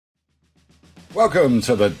Welcome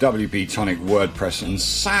to the WP Tonic WordPress and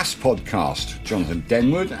SaaS podcast. Jonathan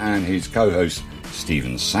Denwood and his co-host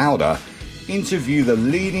Stephen Souder interview the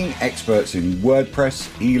leading experts in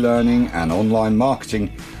WordPress, e-learning and online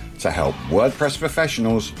marketing to help WordPress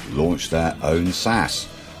professionals launch their own SaaS.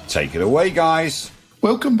 Take it away, guys.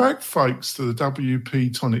 Welcome back, folks, to the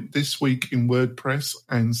WP Tonic. This week in WordPress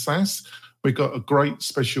and SaaS, we got a great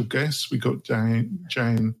special guest. We got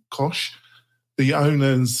Jan Koch, the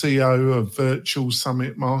owner and CEO of Virtual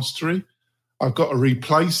Summit Mastery. I've got a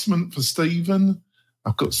replacement for Stephen.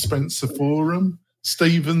 I've got Spencer Forum.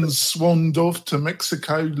 Stephen's swanned off to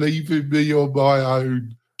Mexico, leaving me on my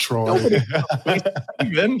own tribe.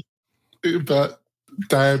 But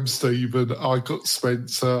damn, Stephen, I got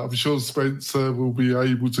Spencer. I'm sure Spencer will be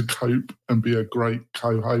able to cope and be a great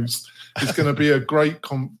co-host. It's going to be a great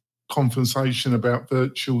conversation about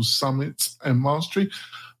virtual summits and mastery.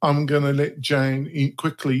 I'm going to let Jan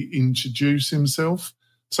quickly introduce himself.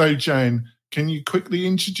 So, Jan, can you quickly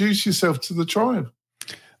introduce yourself to the tribe?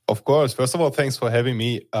 Of course. First of all, thanks for having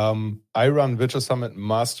me. I run Virtual Summit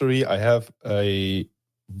Mastery. I have a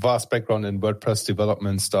vast background in WordPress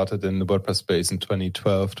development, started in the WordPress space in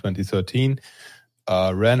 2012, 2013.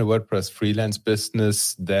 Ran a WordPress freelance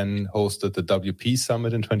business, then hosted the WP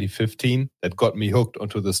Summit in 2015. That got me hooked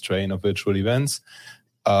onto this train of virtual events.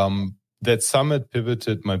 That summit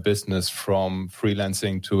pivoted my business from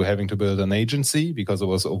freelancing to having to build an agency because I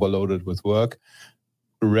was overloaded with work.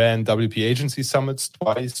 Ran WP agency summits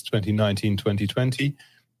twice, 2019, 2020.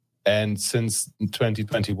 And since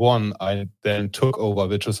 2021, I then took over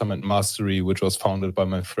Virtual Summit Mastery, which was founded by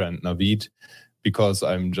my friend Naveed, because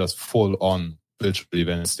I'm just full on virtual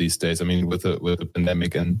events these days. I mean, with the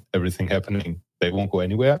pandemic and everything happening, they won't go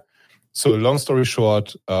anywhere. So long story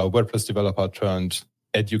short, WordPress developer turned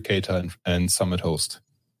educator and summit host.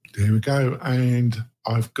 There we go. And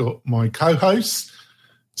I've got my co-host,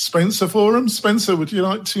 Spencer Forum. Spencer, would you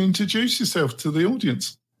like to introduce yourself to the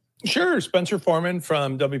audience? Sure. Spencer Foreman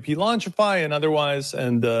from WP Launchify and otherwise.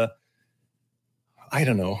 And I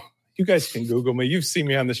don't know. You guys can Google me. You've seen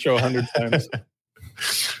me on the show 100 times.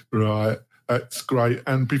 Right. That's great.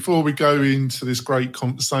 And before we go into this great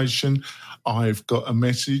conversation, I've got a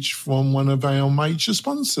message from one of our major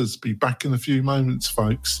sponsors. Be back in a few moments,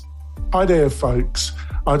 folks. Hi there, folks.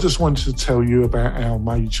 I just wanted to tell you about our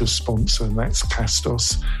major sponsor, and that's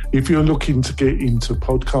Castos. If you're looking to get into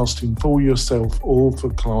podcasting for yourself or for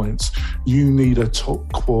clients, you need a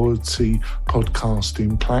top quality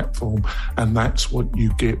podcasting platform, and that's what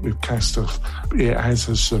you get with Castos. It has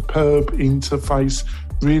a superb interface,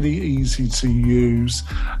 really easy to use,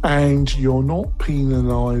 and you're not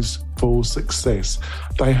penalised for success.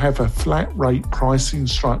 They have a flat rate pricing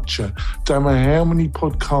structure. Don't matter how many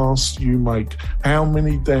podcasts you make, how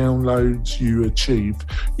many downloads you achieve,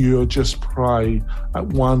 you'll just pay at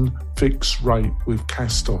one fixed rate with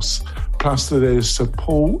Castos. Plus there's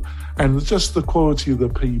support, and just the quality of the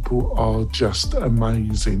people are just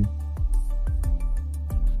amazing.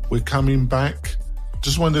 We're coming back.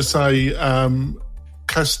 Just wanted to say,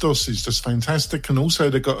 Castos is just fantastic, and also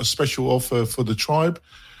they've got a special offer for the tribe.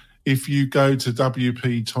 If you go to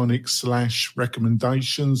WP Tonic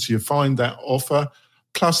 /recommendations, you find that offer,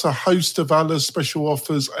 plus a host of other special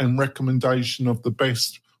offers and recommendation of the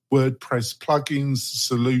best WordPress plugins,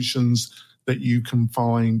 solutions that you can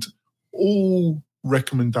find. All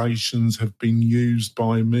recommendations have been used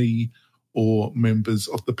by me or members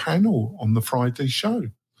of the panel on the Friday show.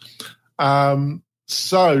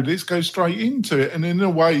 So let's go straight into it. And in a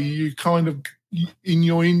way, you kind of, in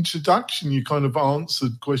your introduction, you kind of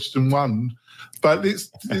answered question one. But let's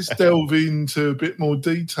delve into a bit more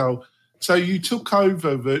detail. So you took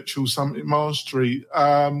over Virtual Summit Mastery.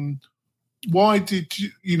 Why did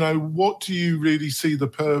you, what do you really see the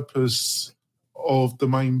purpose of the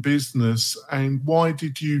main business? And why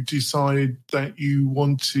did you decide that you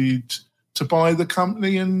wanted to buy the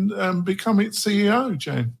company and become its CEO,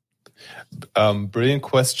 Jan? Brilliant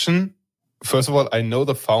question. First of all, I know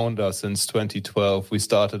the founder since 2012. We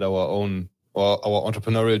started our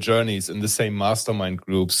entrepreneurial journeys in the same mastermind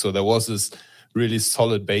group. So there was this really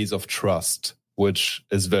solid base of trust, which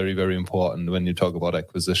is very, very important when you talk about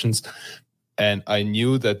acquisitions. And I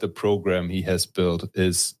knew that the program he has built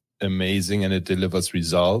is amazing and it delivers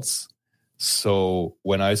results. So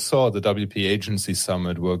when I saw the WP Agency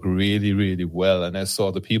Summit work really, really well, and I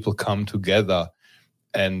saw the people come together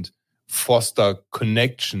and foster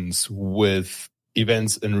connections with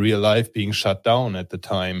events in real life being shut down at the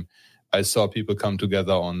time, I saw people come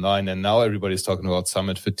together online, and now everybody's talking about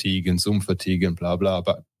summit fatigue and Zoom fatigue and blah, blah.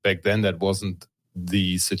 But back then that wasn't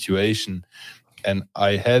the situation. And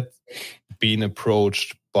I had been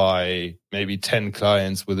approached by maybe 10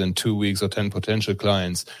 clients within 2 weeks or 10 potential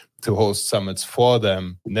clients to host summits for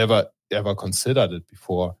them. Never ever considered it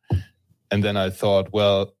before. And then I thought,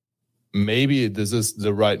 well, maybe this is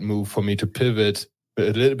the right move for me to pivot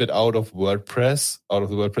a little bit out of WordPress, out of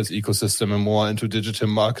the WordPress ecosystem, and more into digital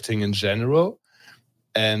marketing in general.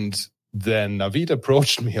 And then Naveed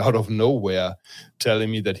approached me out of nowhere,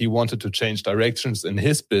 telling me that he wanted to change directions in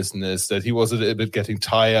his business, that he was a little bit getting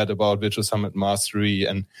tired about Virtual Summit Mastery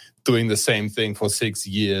and doing the same thing for 6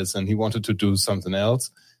 years, and he wanted to do something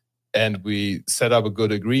else. And we set up a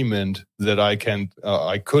good agreement that I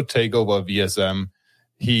could take over VSM.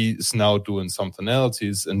 He's now doing something else.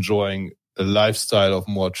 He's enjoying a lifestyle of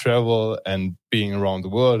more travel and being around the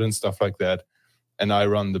world and stuff like that. And I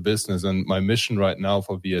run the business. And my mission right now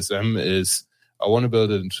for VSM is I want to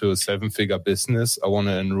build it into a 7-figure business. I want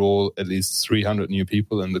to enroll at least 300 new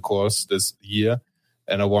people in the course this year.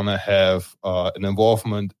 And I want to have an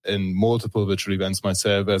involvement in multiple virtual events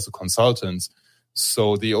myself as a consultant.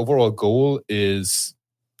 So the overall goal is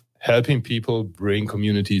helping people bring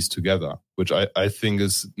communities together, which I think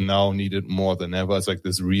is now needed more than ever. It's like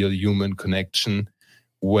this real human connection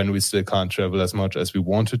when we still can't travel as much as we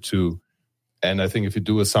wanted to. And I think if you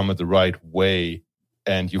do a summit the right way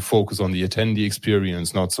and you focus on the attendee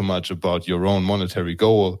experience, not so much about your own monetary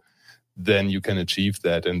goal, then you can achieve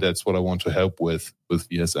that. And that's what I want to help with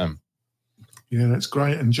VSM. Yeah, that's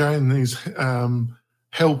great. And Jane is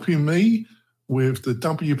helping me with the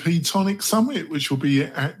WP Tonic Summit, which will be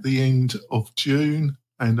at the end of June.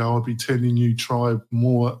 And I'll be telling you, Tribe,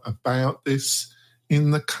 more about this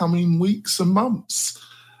in the coming weeks and months.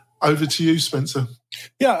 Over to you, Spencer.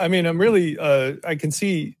 Yeah, I mean, I'm really, I can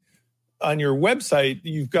see on your website,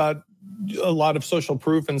 you've got a lot of social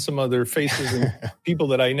proof and some other faces and people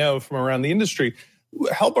that I know from around the industry.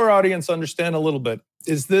 Help our audience understand a little bit.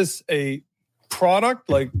 Is this a product,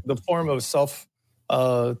 like the form of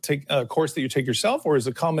take a course that you take yourself, or is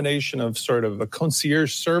it a combination of sort of a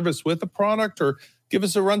concierge service with a product? Or give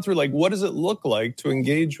us a run through, like, what does it look like to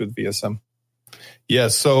engage with VSM? Yeah,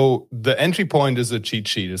 so the entry point is a cheat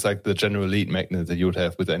sheet. It's like the general lead magnet that you would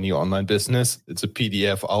have with any online business. It's a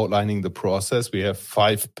PDF outlining the process. We have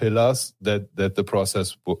 5 pillars that the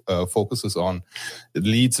process focuses on. It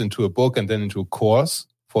leads into a book and then into a course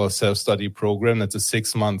for a self-study program. That's a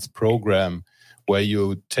 6-month program where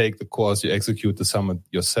you take the course, you execute the summit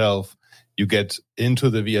yourself. You get into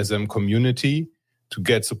the VSM community to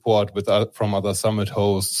get support from other summit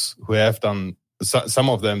hosts who have done. Some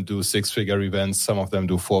of them do 6-figure events, some of them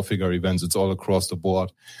do 4-figure events. It's all across the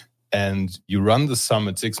board. And you run the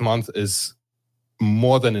summit. 6 months is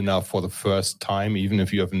more than enough for the first time. Even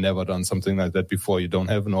if you have never done something like that before, you don't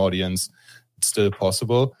have an audience, it's still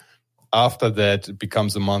possible. After that, it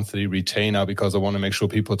becomes a monthly retainer because I want to make sure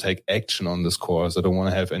people take action on this course. I don't want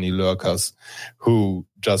to have any lurkers who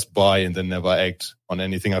just buy and then never act on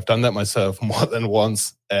anything. I've done that myself more than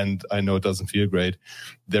once, and I know it doesn't feel great.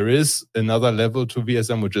 There is another level to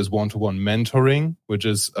VSM, which is one-to-one mentoring, which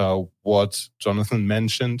is what Jonathan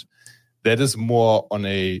mentioned. That is more on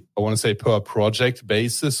I want to say, per project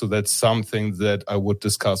basis. So that's something that I would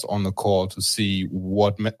discuss on the call to see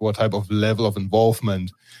what type of level of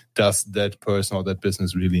involvement does that person or that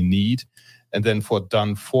business really need. And then for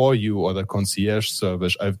done for you or the concierge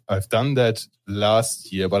service, I've done that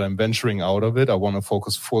last year, but I'm venturing out of it. I want to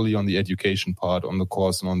focus fully on the education part, on the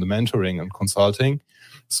course and on the mentoring and consulting.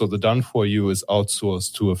 So the done for you is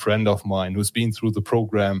outsourced to a friend of mine who's been through the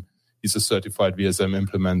program. He's a certified VSM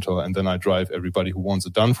implementer, and then I drive everybody who wants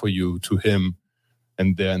it done for you to him,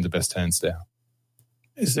 and they're in the best hands there.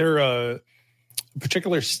 Is there a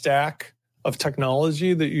particular stack of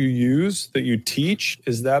technology that you use, that you teach?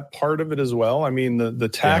 Is that part of it as well? I mean, the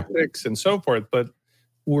tactics and so forth, but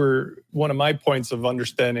one of my points of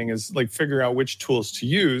understanding is like figuring out which tools to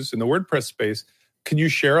use in the WordPress space. Can you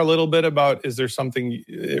share a little bit about, is there something,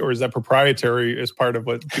 or is that proprietary as part of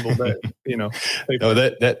what people that, No,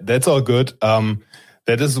 that's all good.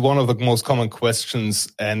 That is one of the most common questions.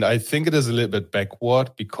 And I think it is a little bit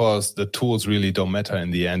backward because the tools really don't matter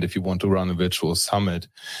in the end if you want to run a virtual summit.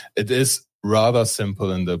 It is rather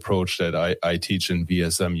simple in the approach that I teach in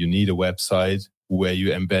VSM. You need a website where you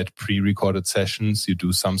embed pre-recorded sessions. You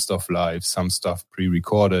do some stuff live, some stuff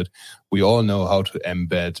pre-recorded. We all know how to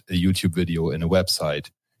embed a YouTube video in a website.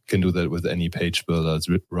 You can do that with any page builder. It's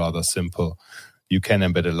rather simple. You can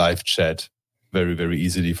embed a live chat very, very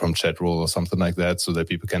easily from Chatroll or something like that so that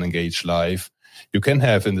people can engage live. You can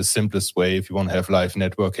have, in the simplest way, if you want to have live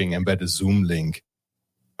networking, embed a Zoom link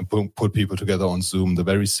and put people together on Zoom, the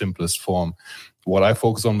very simplest form. What I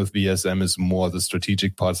focus on with VSM is more the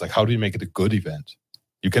strategic parts, like how do you make it a good event?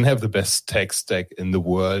 You can have the best tech stack in the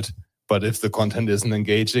world, but if the content isn't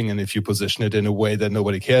engaging and if you position it in a way that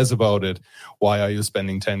nobody cares about it, why are you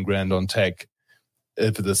spending 10 grand on tech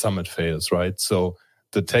if the summit fails, right? So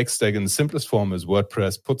the tech stack in the simplest form is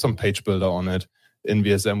WordPress. Put some page builder on it. In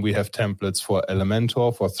VSM, we have templates for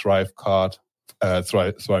Elementor, for Thrivecart,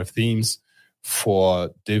 Thrive Themes,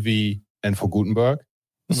 for Divi, and for Gutenberg.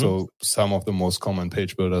 Mm-hmm. So some of the most common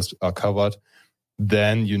page builders are covered.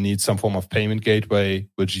 Then you need some form of payment gateway,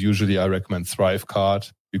 which usually I recommend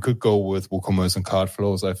Thrivecart. You could go with WooCommerce and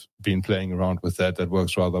Cardflows. I've been playing around with that. That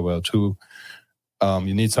works rather well too.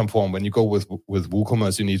 You need some form. When you go with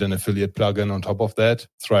WooCommerce, you need an affiliate plugin on top of that.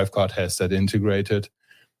 Thrivecart has that integrated.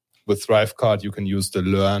 With Thrivecart, you can use the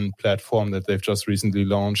Learn platform that they've just recently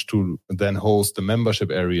launched to then host the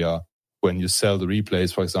membership area. When you sell the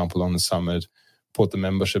replays, for example, on the summit, put the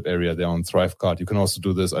membership area there on Thrivecart. You can also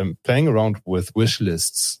do this. I'm playing around with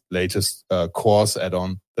Wishlist's latest course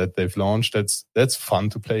add-on that they've launched. That's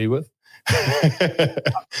fun to play with.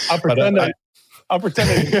 I'll pretend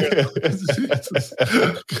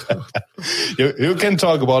you can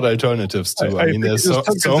talk about alternatives too. I mean, there's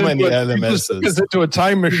so many LMSs. It's into a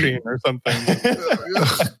time machine or something.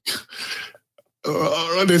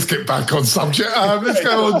 Let's get back on subject. Let's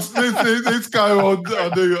go on. Let's go on.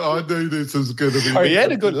 I knew this was going to be. Oh, you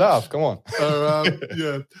had a good laugh. Come on.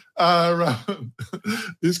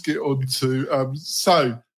 Let's get on to.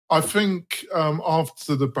 So I think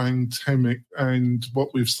after the pandemic and what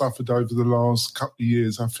we've suffered over the last couple of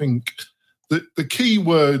years, I think the key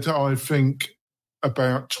word I think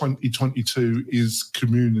about 2022 is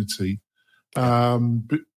community.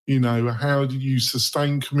 But how do you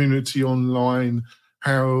sustain community online?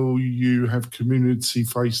 How you have community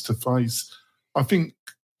face to face? I think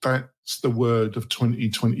that's the word of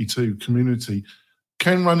 2022, community.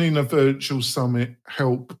 Can running a virtual summit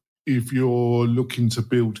help if you're looking to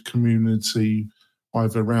build community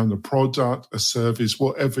either around a product, a service,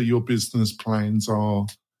 whatever your business plans are,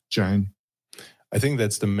 Jan? I think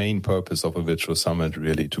that's the main purpose of a virtual summit,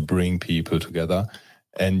 really, to bring people together.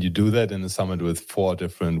 And you do that in the summit with 4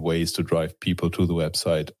 different ways to drive people to the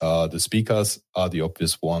website. The speakers are the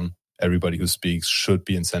obvious one. Everybody who speaks should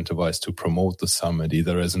be incentivized to promote the summit,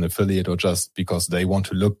 either as an affiliate or just because they want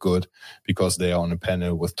to look good, because they are on a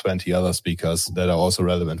panel with 20 other speakers that are also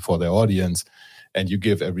relevant for their audience. And you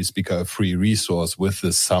give every speaker a free resource with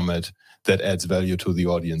this summit that adds value to the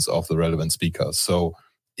audience of the relevant speakers. So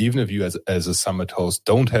even if you as a summit host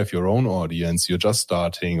don't have your own audience, you're just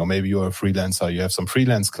starting, or maybe you're a freelancer, you have some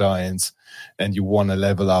freelance clients and you want to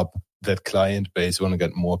level up that client base, you want to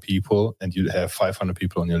get more people, and you have 500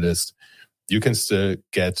 people on your list, you can still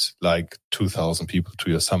get like 2,000 people to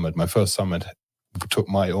your summit. My first summit took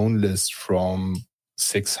my own list from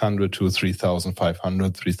 600 to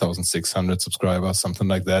 3,500, 3,600 subscribers, something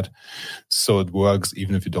like that. So it works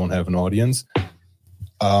even if you don't have an audience.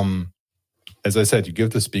 As I said, you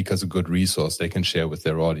give the speakers a good resource they can share with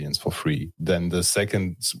their audience for free. Then the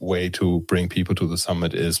second way to bring people to the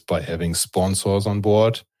summit is by having sponsors on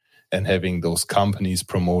board and having those companies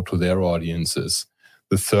promote to their audiences.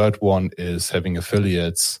 The third one is having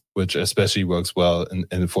affiliates, which especially works well.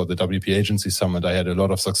 And for the WP Agency Summit, I had a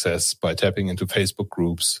lot of success by tapping into Facebook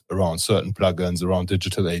groups around certain plugins, around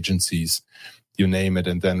digital agencies, you name it,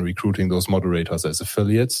 and then recruiting those moderators as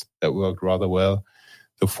affiliates. That worked rather well.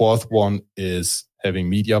 The fourth one is having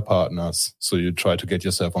media partners. So you try to get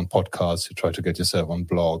yourself on podcasts, you try to get yourself on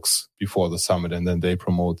blogs before the summit, and then they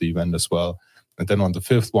promote the event as well. And then on the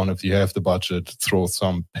fifth one, if you have the budget, throw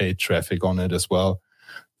some paid traffic on it as well.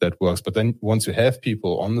 That works. But then once you have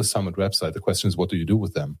people on the summit website, the question is, what do you do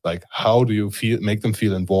with them? Like, how do you make them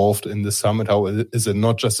feel involved in the summit? How is it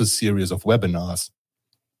not just a series of webinars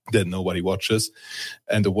that nobody watches?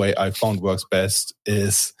 And the way I found works best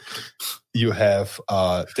is you have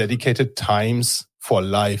dedicated times for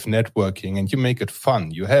live networking, and you make it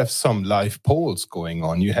fun. You have some live polls going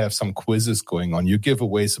on. You have some quizzes going on. You give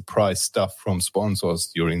away surprise stuff from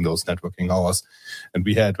sponsors during those networking hours. And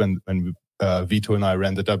we had, when Vito and I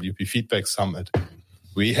ran the WP Feedback Summit,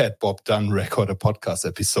 we had Bob Dunn record a podcast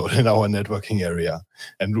episode in our networking area.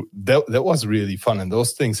 And that was really fun. And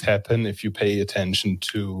those things happen if you pay attention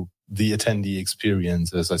to the attendee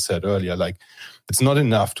experience. As I said earlier, like, it's not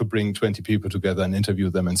enough to bring 20 people together and interview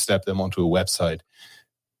them and slap them onto a website.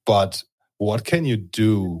 But what can you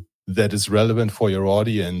do that is relevant for your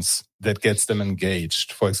audience that gets them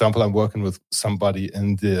engaged? For example, I'm working with somebody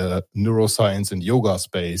in the neuroscience and yoga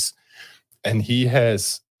space, and he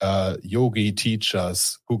has yogi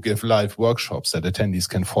teachers who give live workshops that attendees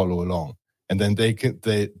can follow along. And then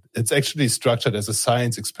it's actually structured as a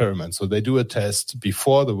science experiment. So they do a test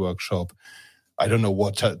before the workshop. I don't know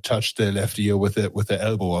what touched their left ear with their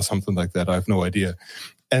elbow or something like that. I have no idea.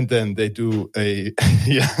 And then they do a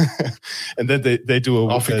and then they do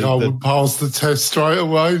a. I think I would pass the test straight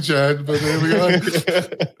away, Jan. But there we go.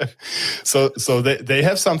 so they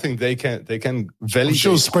have something they can validate. I'm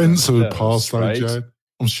sure Spencer would pass, though, right? Jan.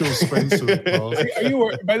 I'm sure Spencer would pass.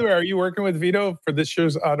 By the way, are you working with Vito for this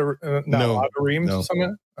year's Ottaream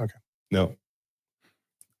Summit? Okay. No.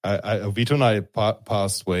 Vito and I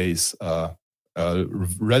passed ways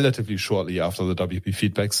relatively shortly after the WP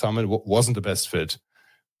Feedback Summit. Wasn't the best fit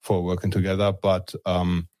for working together, but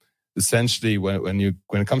essentially, when it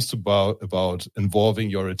comes to about involving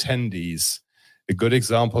your attendees, a good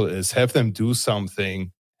example is have them do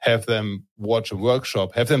something, have them watch a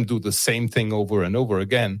workshop, have them do the same thing over and over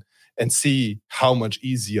again, and see how much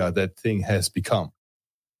easier that thing has become.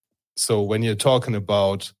 So when you're talking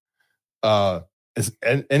about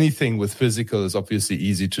anything with physical is obviously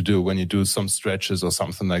easy to do when you do some stretches or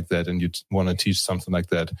something like that and you want to teach something like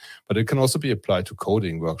that. But it can also be applied to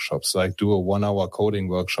coding workshops, like do a 1-hour coding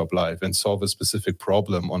workshop live and solve a specific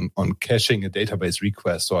problem on caching a database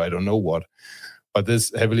request or I don't know what. But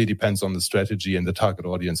this heavily depends on the strategy and the target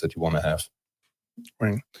audience that you want to have.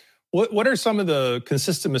 Right. What are some of the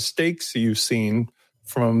consistent mistakes you've seen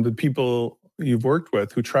from the people you've worked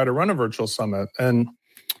with who try to run a virtual summit? And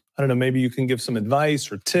I don't know, maybe you can give some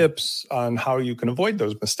advice or tips on how you can avoid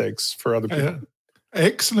those mistakes for other people.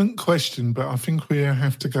 Excellent question, but I think we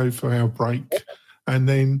have to go for our break. And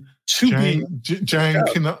then Jan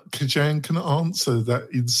can answer that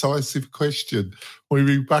incisive question. We'll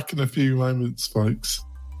be back in a few moments, folks.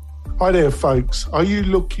 Hi there, folks. Are you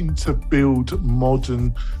looking to build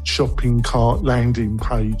modern shopping cart landing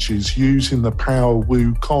pages using the power of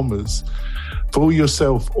WooCommerce for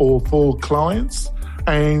yourself or for clients?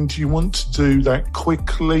 And you want to do that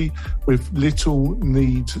quickly with little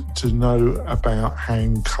need to know about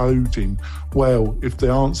hand coding? Well, if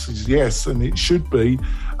the answer is yes, and it should be,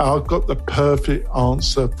 I've got the perfect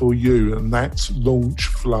answer for you, and that's Launch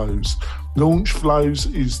Flows. Launch Flows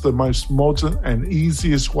is the most modern and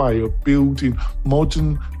easiest way of building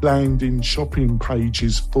modern landing shopping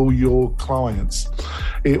pages for your clients.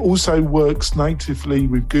 It also works natively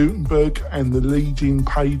with Gutenberg and the leading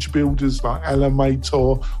page builders like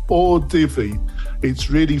Elementor or Divi. It's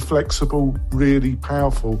really flexible, really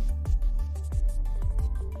powerful.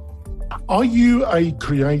 Are you a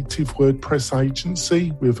creative WordPress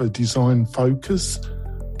agency with a design focus?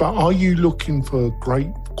 But are you looking for a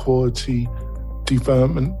great quality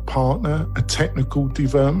development partner, a technical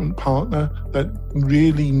development partner that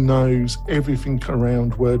really knows everything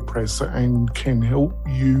around WordPress and can help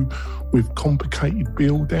you with complicated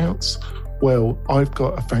build outs? Well, I've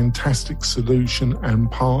got a fantastic solution and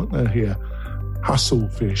partner here,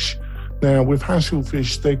 Hustlefish. Now, with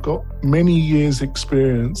Hustlefish, they've got many years'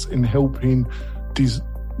 experience in helping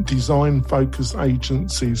design-focused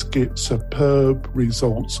agencies get superb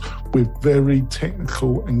results with very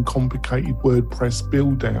technical and complicated WordPress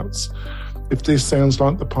build-outs. If this sounds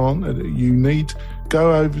like the partner that you need,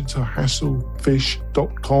 go over to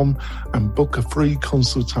hustlefish.com and book a free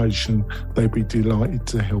consultation. They'd be delighted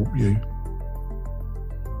to help you.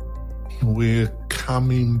 We're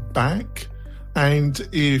coming back. And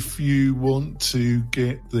if you want to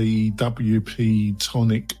get the WP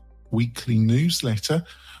Tonic weekly newsletter,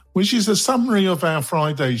 which is a summary of our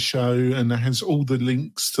Friday show and has all the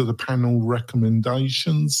links to the panel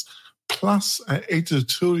recommendations, plus an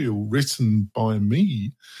editorial written by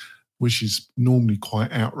me, which is normally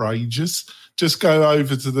quite outrageous, just go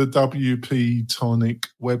over to the WP Tonic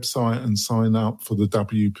website and sign up for the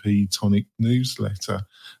WP Tonic newsletter.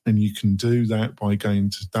 And you can do that by going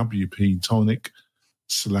to WP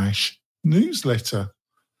Tonic/newsletter.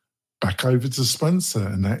 Back over to Spencer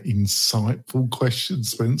and that insightful question,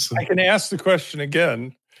 Spencer. I can ask the question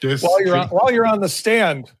again. Yes. While you're on the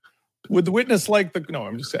stand, would the witness like the... No,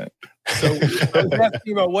 I'm just saying. So I was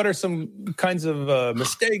asking about what are some kinds of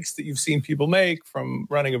mistakes that you've seen people make from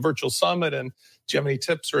running a virtual summit, and do you have any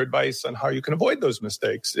tips or advice on how you can avoid those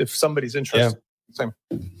mistakes if somebody's interested?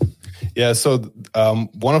 Yeah, so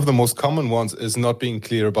one of the most common ones is not being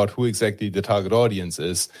clear about who exactly the target audience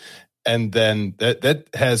is. And then that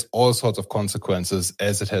has all sorts of consequences,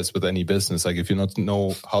 as it has with any business. Like if you not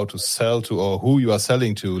know how to sell to or who you are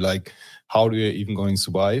selling to, like how do you even going to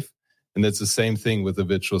survive? And that's the same thing with the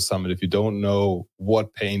virtual summit. If you don't know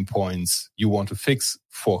what pain points you want to fix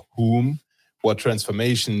for whom, what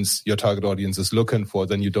transformations your target audience is looking for,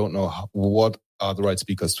 then you don't know what are the right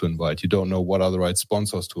speakers to invite. You don't know what are the right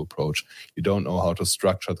sponsors to approach. You don't know how to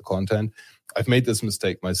structure the content. I've made this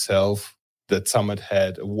mistake myself. That summit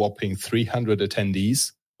had a whopping 300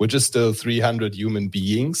 attendees which is still 300 human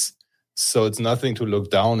beings. So it's nothing to look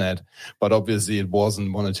down at, but obviously it wasn't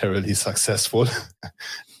monetarily successful.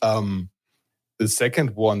 The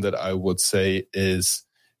second one that I would say is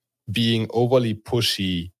being overly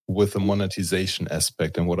pushy with the monetization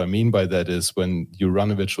aspect. And what I mean by that is when you run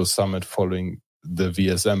a virtual summit following the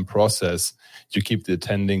VSM process, you keep the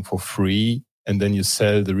attending for free and then you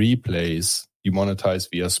sell the replays. You monetize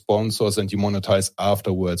via sponsors and you monetize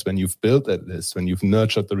afterwards. When you've built that list, when you've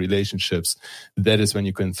nurtured the relationships, that is when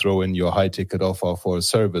you can throw in your high ticket offer for a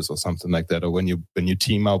service or something like that. Or when you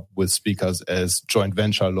team up with speakers as joint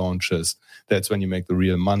venture launches, that's when you make the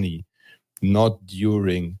real money, not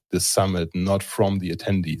during the summit, not from the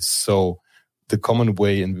attendees. So the common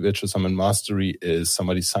way in Virtual Summit Mastery is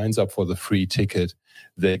somebody signs up for the free ticket.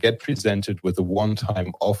 They get presented with a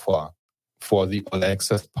one-time offer for the all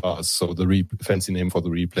access pass, so the fancy name for the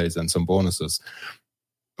replays and some bonuses.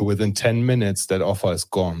 Within 10 minutes, that offer is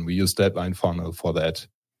gone. We use Deadline Funnel for that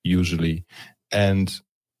usually. And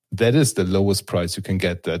that is the lowest price you can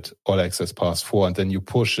get that all access pass for. And then you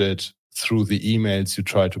push it through the emails, you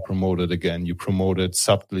try to promote it again. You promote it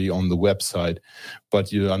subtly on the website,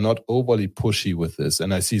 but you are not overly pushy with this.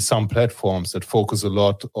 And I see some platforms that focus a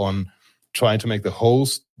lot on trying to make the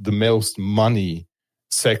host the most money,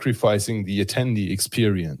 sacrificing the attendee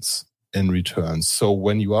experience in return. So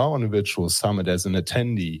when you are on a virtual summit as an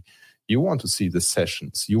attendee, you want to see the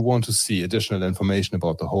sessions. You want to see additional information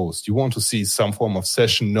about the host. You want to see some form of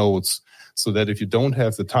session notes so that if you don't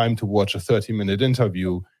have the time to watch a 30-minute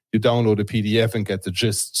interview, you download a PDF and get the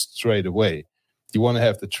gist straight away. You want to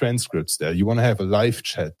have the transcripts there. You want to have a live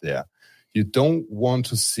chat there. You don't want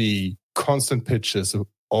to see constant pitches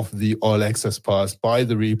of the all access pass, buy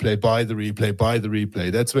the replay, buy the replay, buy the replay.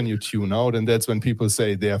 That's when you tune out, and that's when people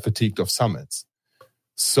say they are fatigued of summits.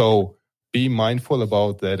 So be mindful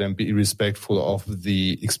about that and be respectful of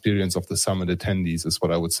the experience of the summit attendees is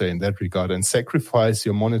what I would say in that regard, and sacrifice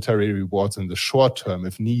your monetary rewards in the short term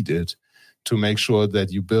if needed to make sure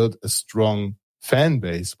that you build a strong fan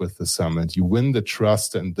base with the summit. You win the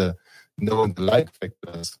trust and the know and the like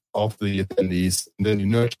factors of the attendees, and then you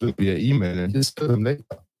nurture them via email and you sell them later.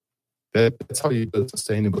 That's how you build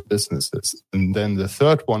sustainable businesses. And then the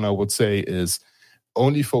third one I would say is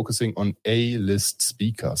only focusing on A-list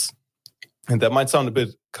speakers. And that might sound a bit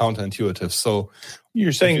counterintuitive. So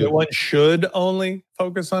you're saying that one should only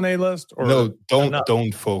focus on A-list? Or no,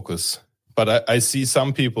 don't focus. But I see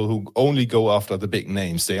some people who only go after the big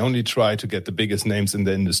names. They only try to get the biggest names in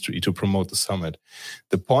the industry to promote the summit.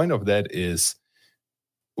 The point of that is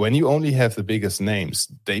when you only have the biggest names,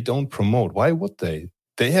 they don't promote. Why would they?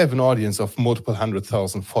 They have an audience of multiple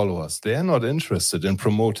 100,000 followers. They are not interested in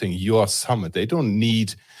promoting your summit. They don't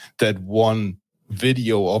need that one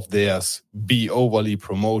video of theirs be overly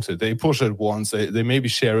promoted. They push it once. They maybe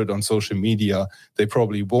share it on social media. They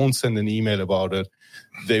probably won't send an email about it.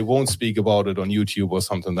 They won't speak about it on YouTube or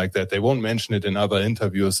something like that. They won't mention it in other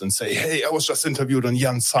interviews and say, hey, I was just interviewed on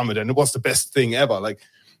Jan's summit and it was the best thing ever. Like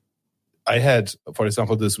I had, for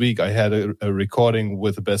example, this week, I had a recording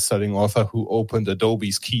with a best-selling author who opened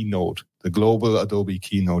Adobe's keynote, the global Adobe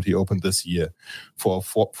keynote he opened this year for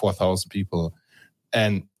 4,000 people.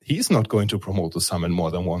 And he's not going to promote the summit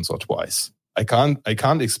more than once or twice. I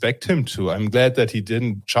can't expect him to. I'm glad that he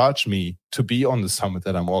didn't charge me to be on the summit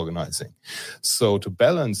that I'm organizing. So to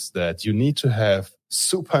balance that, you need to have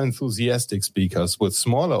super enthusiastic speakers with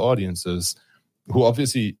smaller audiences who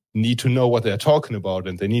obviously need to know what they're talking about,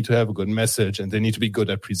 and they need to have a good message, and they need to be good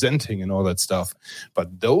at presenting and all that stuff.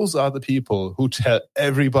 But those are the people who tell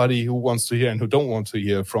everybody who wants to hear and who don't want to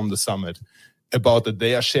hear from the summit about that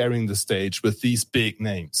they are sharing the stage with these big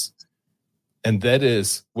names. And that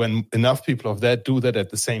is when enough people of that do that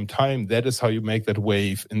at the same time, that is how you make that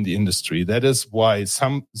wave in the industry. That is why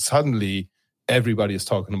suddenly everybody is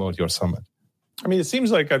talking about your summit. I mean, it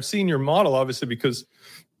seems like I've seen your model, obviously, because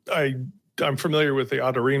I'm familiar with the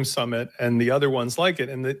Adarim Summit and the other ones like it.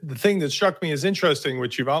 And the thing that struck me as interesting,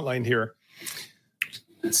 which you've outlined here,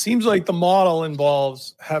 it seems like the model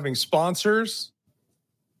involves having sponsors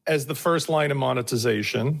as the first line of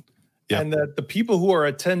monetization. Yep. And that the people who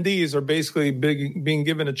are attendees are basically being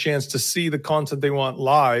given a chance to see the content they want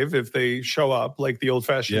live if they show up, like the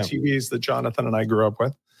old-fashioned TVs that Jonathan and I grew up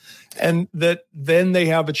with. And that then they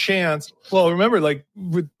have a chance. Well, remember, like,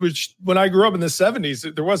 which when I grew up in the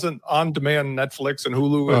 70s, there wasn't on-demand Netflix and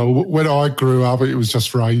Hulu. Well, when I grew up, it was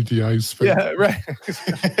just radios. Yeah, right.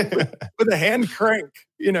 with a hand crank,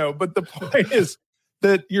 you know. But the point is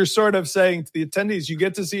that you're sort of saying to the attendees, you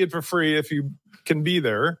get to see it for free if you can be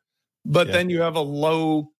there. But then you have a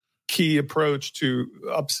low-key approach to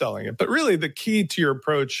upselling it. But really, the key to your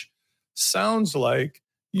approach sounds like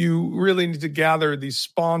you really need to gather these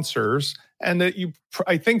sponsors, and that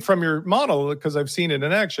I think from your model, because I've seen it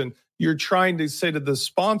in action, you're trying to say to the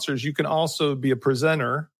sponsors, you can also be a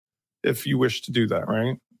presenter if you wish to do that,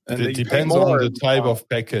 right? And it depends on the type of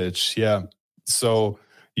package. Yeah. So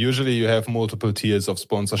usually you have multiple tiers of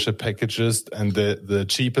sponsorship packages, and the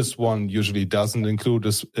cheapest one usually doesn't include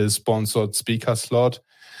a sponsored speaker slot.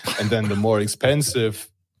 And then the more expensive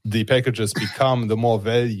the packages become, the more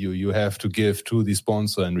value you have to give to the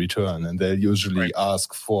sponsor in return. And they usually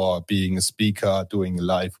ask for being a speaker, doing a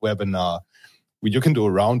live webinar. You can do a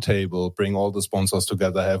roundtable, bring all the sponsors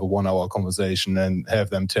together, have a 1-hour conversation, and have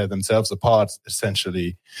them tear themselves apart,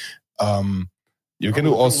 essentially. You can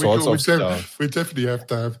do all sorts of stuff. We definitely have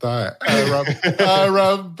to have that.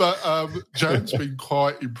 But Jan's been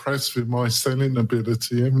quite impressed with my selling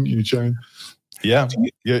ability, haven't you, Jan? Yeah.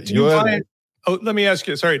 Let me ask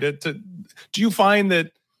you, sorry, do you find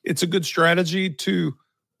that it's a good strategy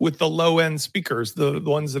with the low-end speakers, the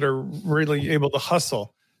ones that are really able to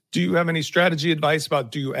hustle? Do you have any strategy advice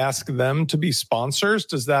about, do you ask them to be sponsors?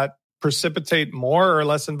 Does that precipitate more or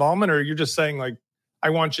less involvement? Or you're just saying, like, I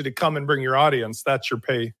want you to come and bring your audience. That's your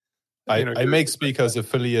pay. I make speakers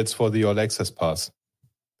affiliates for the All Access Pass.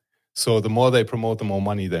 So the more they promote, the more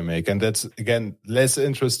money they make. And that's, again, less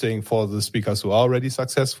interesting for the speakers who are already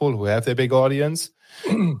successful, who have their big audience.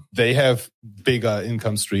 They have bigger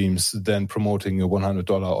income streams than promoting a $100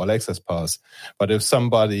 All Access Pass. But if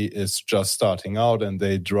somebody is just starting out and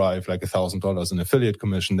they drive like $1,000 in affiliate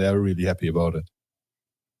commission, they're really happy about it.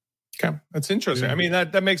 Okay, that's interesting. I mean,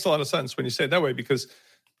 that makes a lot of sense when you say it that way, because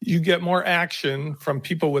you get more action from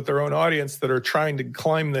people with their own audience that are trying to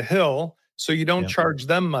climb the hill. So you don't charge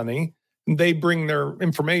them money. They bring their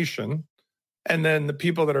information. And then the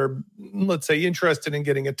people that are, let's say, interested in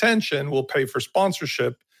getting attention will pay for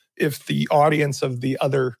sponsorship if the audience of the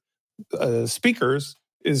other speakers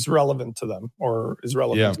is relevant to them or is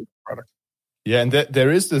relevant to the product. Yeah, and there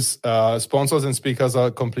is this, sponsors and speakers are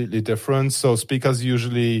completely different. So speakers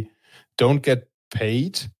usually don't get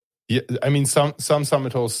paid. Yeah, I mean, some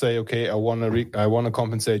summit hosts say, okay, I want to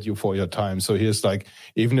compensate you for your time. So here's like,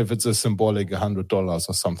 even if it's a symbolic $100 or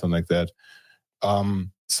something like that.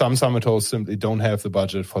 Some summit hosts simply don't have the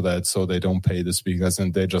budget for that, so they don't pay the speakers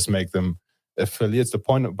and they just make them affiliates. The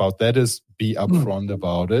point about that is be upfront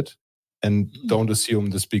about it and don't assume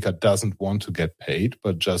the speaker doesn't want to get paid,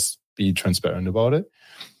 but just be transparent about it.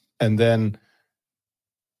 And then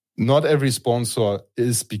not every sponsor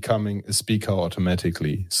is becoming a speaker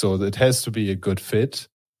automatically. So it has to be a good fit.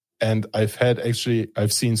 And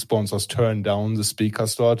I've seen sponsors turn down the speaker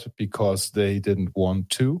slot because they didn't want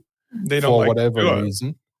to. They don't for whatever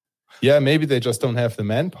reason. Yeah, maybe they just don't have the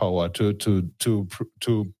manpower to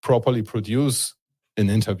properly produce an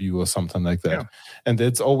interview or something like that. Yeah. And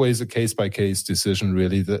it's always a case-by-case decision,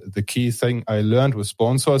 really. The key thing I learned with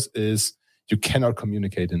sponsors is you cannot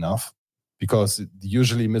communicate enough because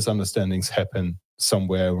usually misunderstandings happen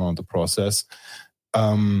somewhere around the process.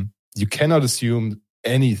 You cannot assume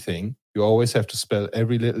anything. You always have to spell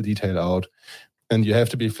every little detail out. And you have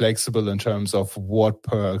to be flexible in terms of what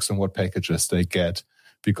perks and what packages they get,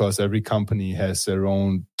 because every company has their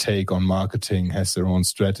own take on marketing, has their own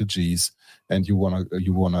strategies, and you want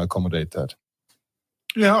to accommodate that.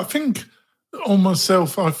 Yeah, I think on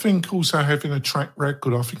myself, I think also having a track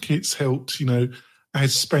record, I think it's helped,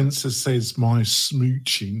 as Spencer says, my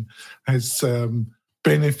smooching has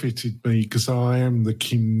benefited me because I am the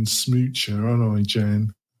king smoocher, aren't I,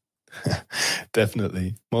 Jan?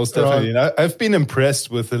 Definitely, most definitely. Right. I've been impressed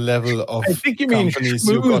with the level of companies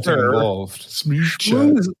you got involved.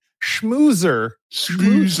 Smoocher. Schmoozer.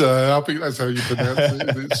 I think that's how you pronounce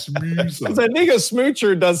it. It's schmoozer. Because I think a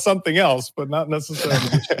smoocher does something else, but not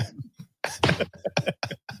necessarily.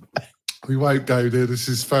 We won't go there. This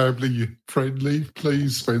is family friendly.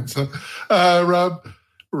 Please, Spencer.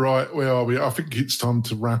 Right, where are we? I think it's time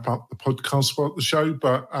to wrap up the podcast about the show,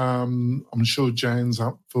 but I'm sure Jan's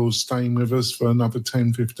up for staying with us for another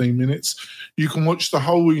 10, 15 minutes. You can watch the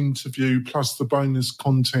whole interview plus the bonus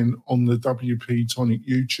content on the WP Tonic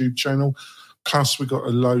YouTube channel. Plus, we've got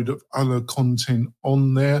a load of other content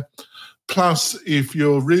on there. Plus, if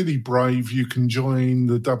you're really brave, you can join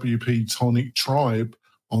the WP Tonic tribe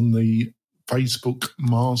on the Facebook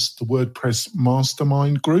WordPress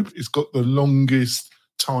Mastermind group. It's got the longest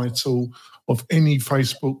title of any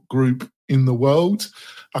Facebook group in the world.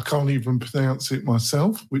 I can't even pronounce it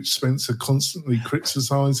myself, which Spencer constantly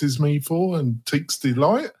criticises me for and takes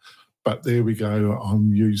delight. But there we go.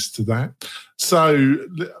 I'm used to that. So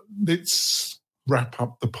let's wrap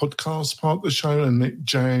up the podcast part of the show and let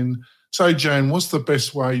Jan So, Jan, what's the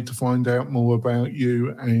best way to find out more about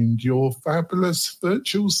you and your fabulous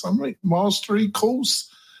Virtual Summit Mastery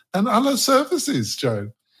course and other services,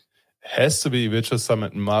 Joe? Has to be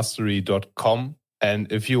virtualsummitmastery.com.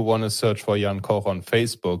 And if you want to search for Jan Koch on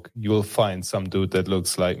Facebook, you will find some dude that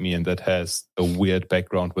looks like me and that has a weird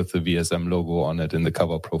background with the VSM logo on it in the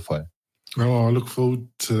cover profile. Oh, I look forward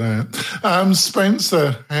to that.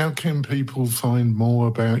 Spencer, how can people find more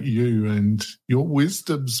about you and your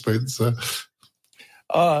wisdom, Spencer?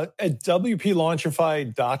 At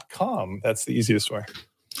WPLaunchify.com. That's the easiest way.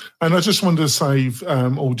 And I just wanted to say,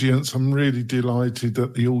 audience, I'm really delighted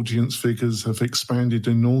that the audience figures have expanded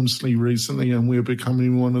enormously recently, and we're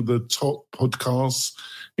becoming one of the top podcasts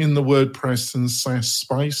in the WordPress and SaaS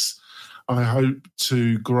space. I hope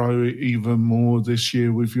to grow it even more this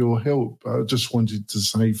year with your help. I just wanted to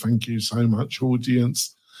say thank you so much,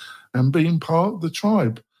 audience, and being part of the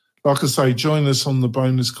tribe. Like I say, join us on the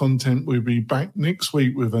bonus content. We'll be back next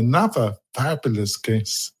week with another fabulous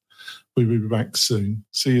guest. We'll be back soon.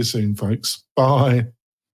 See you soon, folks. Bye.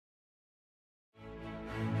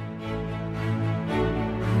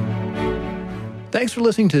 Thanks for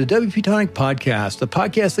listening to the WP Tonic Podcast, the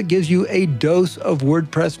podcast that gives you a dose of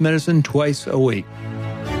WordPress medicine twice a week.